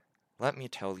Let me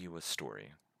tell you a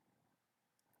story.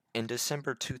 In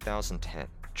December 2010,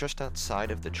 just outside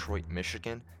of Detroit,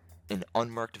 Michigan, an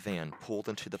unmarked van pulled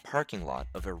into the parking lot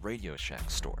of a Radio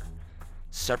Shack store.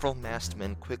 Several masked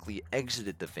men quickly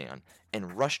exited the van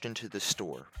and rushed into the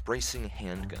store, bracing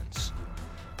handguns.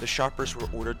 The shoppers were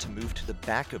ordered to move to the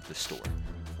back of the store,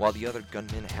 while the other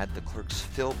gunmen had the clerks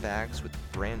fill bags with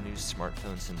brand new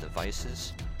smartphones and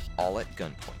devices, all at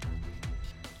gunpoint.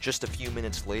 Just a few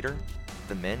minutes later,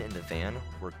 the men in the van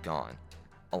were gone,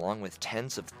 along with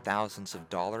tens of thousands of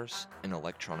dollars in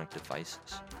electronic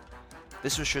devices.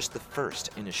 This was just the first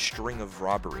in a string of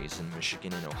robberies in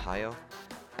Michigan and Ohio,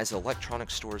 as electronic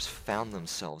stores found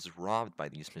themselves robbed by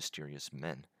these mysterious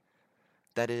men.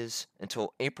 That is,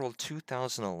 until April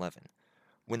 2011,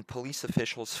 when police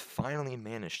officials finally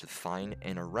managed to find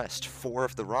and arrest 4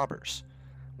 of the robbers,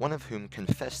 one of whom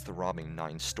confessed to robbing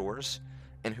 9 stores,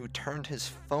 and who turned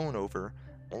his phone over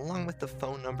along with the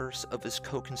phone numbers of his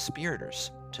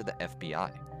co-conspirators to the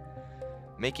FBI.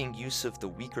 Making use of the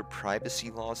weaker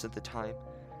privacy laws at the time,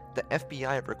 the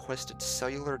FBI requested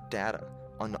cellular data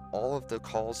on all of the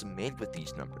calls made with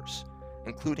these numbers,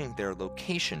 including their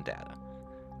location data,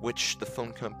 which the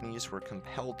phone companies were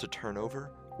compelled to turn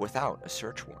over without a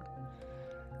search warrant.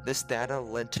 This data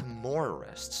led to more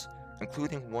arrests,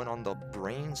 including one on the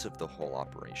brains of the whole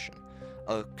operation,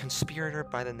 a conspirator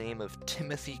by the name of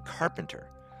Timothy Carpenter,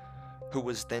 who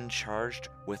was then charged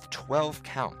with 12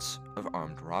 counts of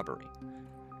armed robbery.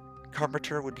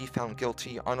 Carpenter would be found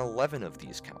guilty on 11 of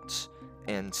these counts,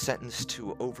 and sentenced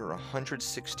to over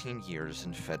 116 years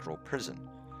in federal prison.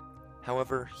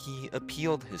 However, he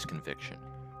appealed his conviction,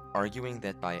 arguing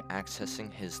that by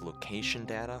accessing his location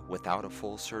data without a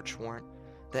full search warrant,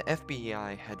 the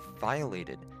FBI had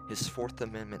violated his Fourth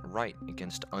Amendment right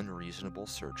against unreasonable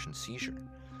search and seizure.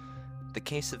 The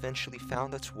case eventually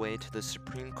found its way to the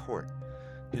Supreme Court,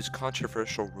 whose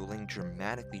controversial ruling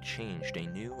dramatically changed a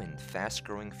new and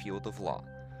fast-growing field of law,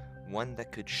 one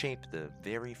that could shape the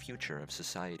very future of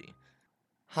society.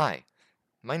 Hi,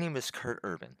 my name is Kurt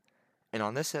Urban, and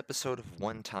on this episode of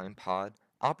One Time Pod,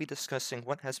 I'll be discussing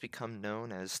what has become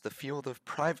known as the field of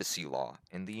privacy law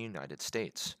in the United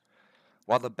States.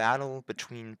 While the battle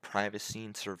between privacy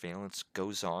and surveillance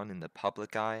goes on in the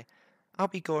public eye, I'll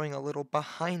be going a little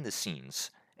behind the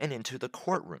scenes and into the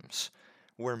courtrooms,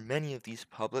 where many of these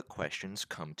public questions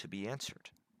come to be answered.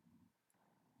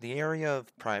 The area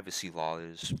of privacy law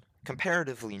is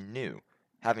comparatively new,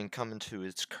 having come into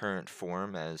its current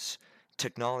form as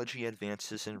technology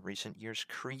advances in recent years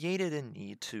created a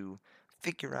need to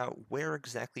figure out where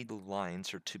exactly the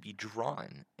lines are to be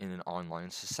drawn in an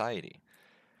online society.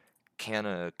 Can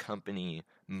a company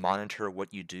monitor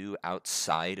what you do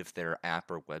outside of their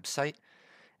app or website?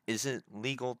 Is it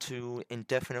legal to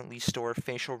indefinitely store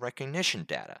facial recognition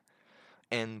data?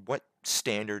 And what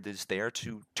standard is there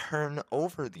to turn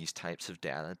over these types of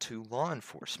data to law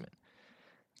enforcement?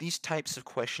 These types of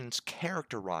questions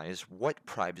characterize what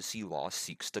privacy law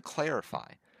seeks to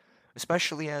clarify,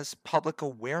 especially as public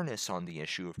awareness on the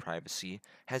issue of privacy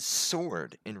has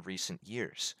soared in recent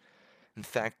years. In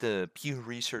fact, the Pew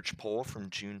Research poll from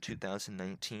June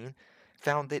 2019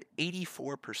 found that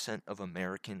 84% of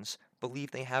Americans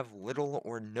believe they have little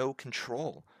or no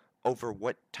control over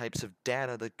what types of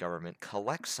data the government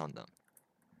collects on them.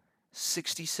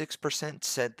 66%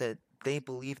 said that they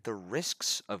believe the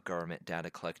risks of government data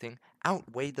collecting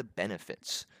outweigh the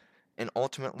benefits, and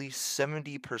ultimately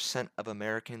 70% of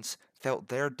Americans felt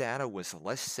their data was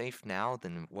less safe now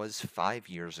than it was 5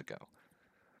 years ago.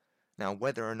 Now,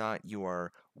 whether or not you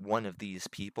are one of these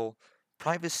people,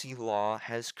 privacy law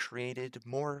has created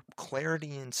more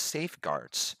clarity and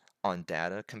safeguards on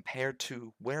data compared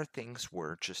to where things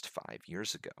were just 5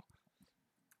 years ago.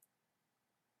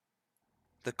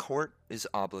 The court is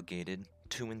obligated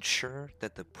to ensure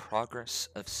that the progress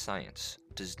of science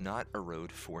does not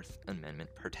erode Fourth Amendment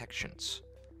protections.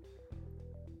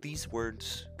 These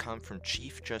words come from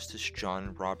Chief Justice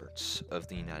John Roberts of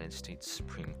the United States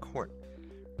Supreme Court,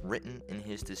 written in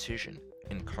his decision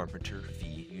in Carpenter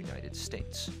v. United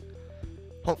States.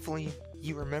 Hopefully,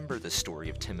 you remember the story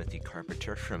of Timothy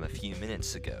Carpenter from a few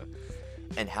minutes ago,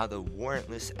 and how the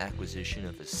warrantless acquisition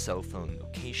of his cell phone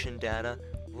location data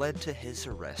led to his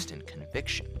arrest and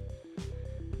conviction.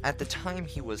 At the time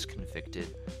he was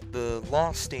convicted, the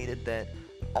law stated that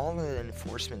all an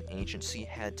enforcement agency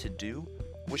had to do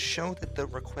was show that the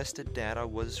requested data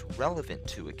was relevant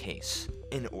to a case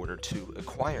in order to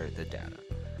acquire the data.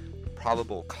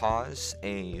 Probable cause,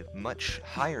 a much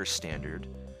higher standard,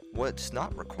 was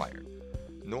not required,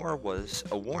 nor was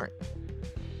a warrant.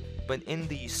 But in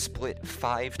the split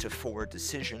 5-4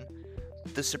 decision,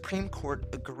 the Supreme Court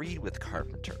agreed with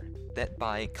Carpenter that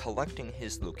by collecting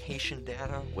his location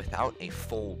data without a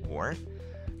full warrant,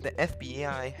 the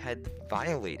FBI had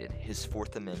violated his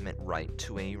Fourth Amendment right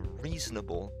to a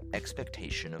reasonable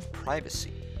expectation of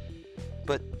privacy.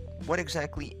 But what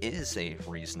exactly is a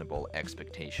reasonable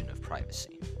expectation of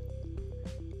privacy?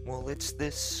 Well, it's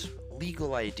this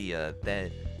legal idea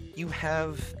that you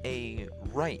have a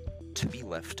right to be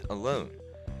left alone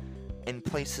in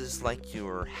places like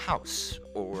your house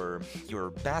or your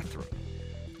bathroom.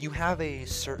 You have a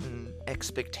certain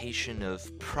expectation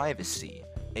of privacy,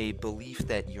 a belief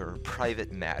that your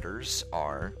private matters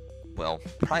are, well,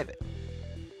 private.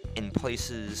 In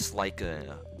places like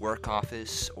a work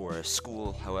office or a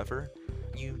school, however,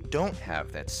 you don't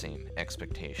have that same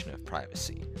expectation of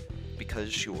privacy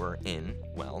because you're in,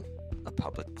 well, a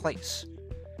public place.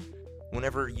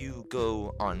 Whenever you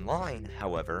go online,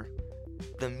 however,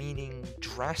 the meaning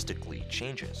drastically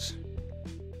changes.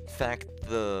 In fact,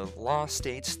 the law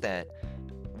states that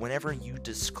whenever you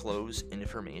disclose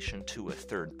information to a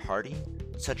third party,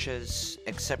 such as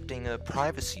accepting a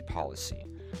privacy policy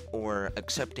or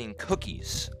accepting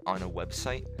cookies on a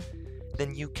website,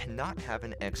 then you cannot have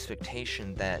an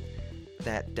expectation that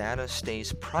that data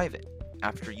stays private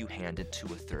after you hand it to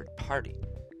a third party.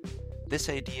 This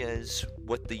idea is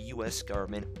what the US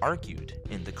government argued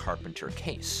in the Carpenter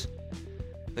case.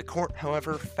 The court,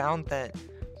 however, found that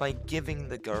by giving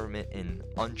the government an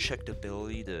unchecked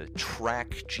ability to track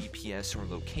GPS or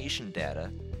location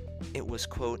data, it was,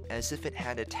 quote, as if it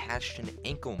had attached an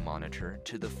ankle monitor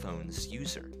to the phone's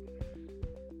user.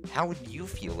 How would you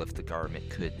feel if the government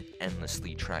could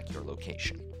endlessly track your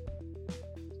location?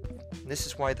 This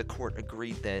is why the court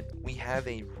agreed that we have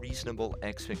a reasonable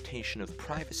expectation of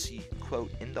privacy,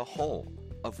 quote, in the whole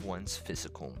of one's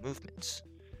physical movements.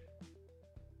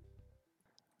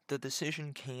 The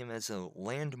decision came as a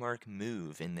landmark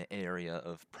move in the area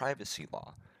of privacy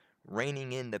law,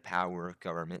 reining in the power of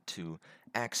government to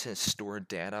access stored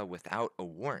data without a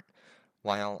warrant,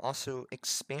 while also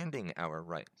expanding our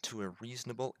right to a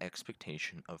reasonable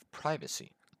expectation of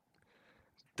privacy.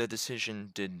 The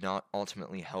decision did not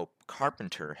ultimately help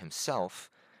Carpenter himself,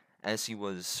 as he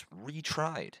was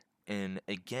retried and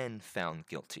again found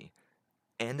guilty,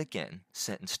 and again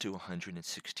sentenced to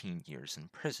 116 years in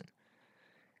prison.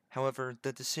 However,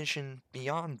 the decision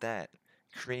beyond that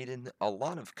created a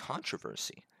lot of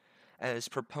controversy, as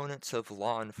proponents of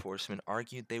law enforcement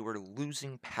argued they were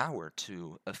losing power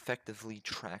to effectively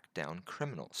track down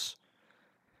criminals.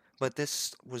 But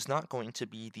this was not going to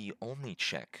be the only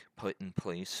check put in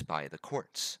place by the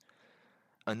courts.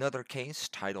 Another case,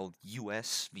 titled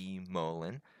U.S. v.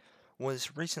 Mullen,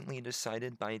 was recently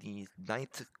decided by the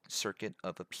Ninth Circuit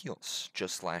of Appeals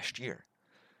just last year.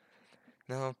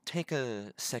 Now, take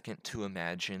a second to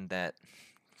imagine that,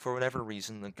 for whatever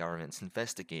reason the government's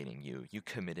investigating you, you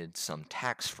committed some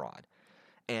tax fraud.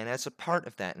 And as a part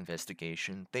of that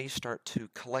investigation, they start to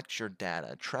collect your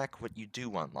data, track what you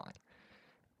do online.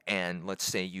 And let's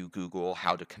say you Google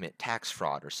how to commit tax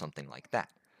fraud or something like that.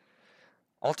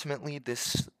 Ultimately,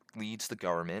 this leads the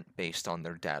government, based on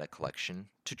their data collection,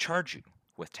 to charge you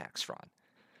with tax fraud.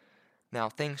 Now,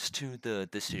 thanks to the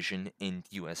decision in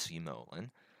U.S. v.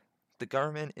 Mullen, the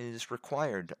government is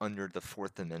required under the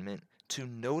Fourth Amendment to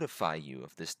notify you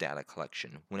of this data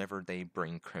collection whenever they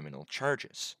bring criminal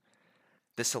charges.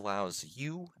 This allows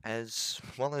you, as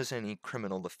well as any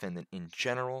criminal defendant in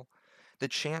general, the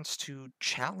chance to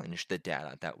challenge the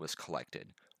data that was collected,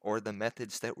 or the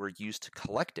methods that were used to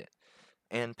collect it,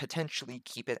 and potentially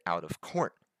keep it out of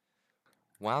court.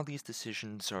 While these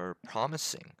decisions are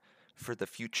promising for the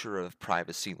future of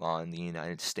privacy law in the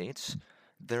United States,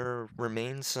 there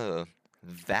remains a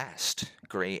vast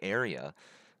gray area,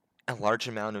 a large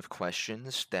amount of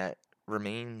questions that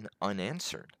remain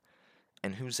unanswered,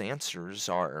 and whose answers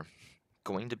are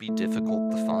going to be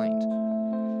difficult to find.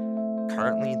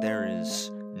 Currently, there is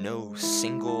no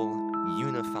single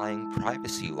unifying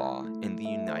privacy law in the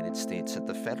United States at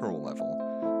the federal level,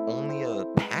 only a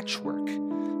patchwork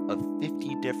of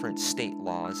 50 different state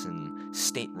laws and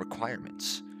state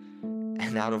requirements.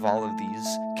 And out of all of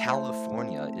these,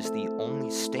 California is the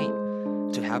only state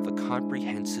to have a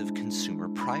comprehensive Consumer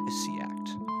Privacy Act.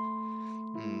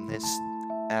 This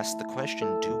asks the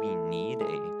question, do we need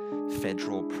a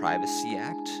federal privacy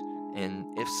act? And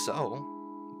if so,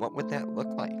 what would that look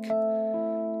like?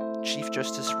 Chief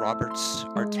Justice Roberts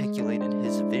articulated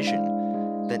his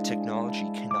vision that technology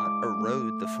cannot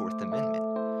erode the Fourth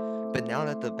Amendment. But now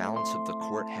that the balance of the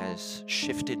court has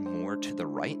shifted more to the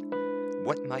right,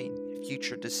 what might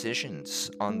future decisions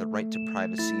on the right to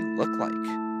privacy look like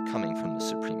coming from the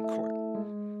Supreme Court?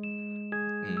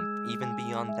 And even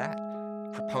beyond that,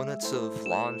 Proponents of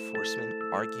law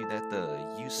enforcement argue that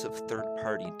the use of third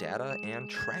party data and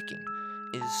tracking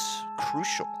is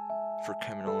crucial for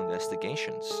criminal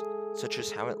investigations, such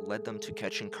as how it led them to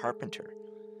catching Carpenter.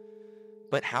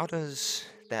 But how does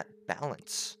that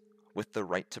balance with the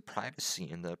right to privacy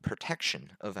and the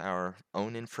protection of our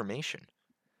own information?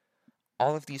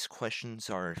 All of these questions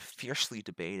are fiercely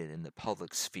debated in the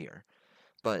public sphere,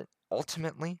 but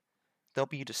ultimately, they'll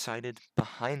be decided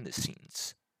behind the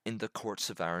scenes in the courts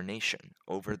of our nation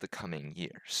over the coming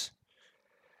years.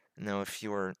 Now, if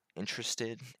you're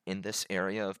interested in this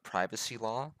area of privacy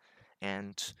law,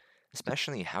 and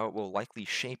especially how it will likely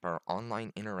shape our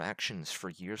online interactions for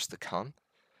years to come,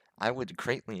 I would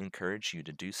greatly encourage you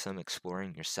to do some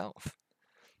exploring yourself.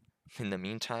 In the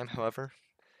meantime, however,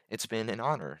 it's been an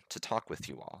honor to talk with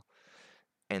you all,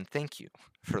 and thank you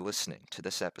for listening to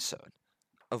this episode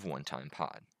of One Time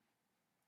Pod.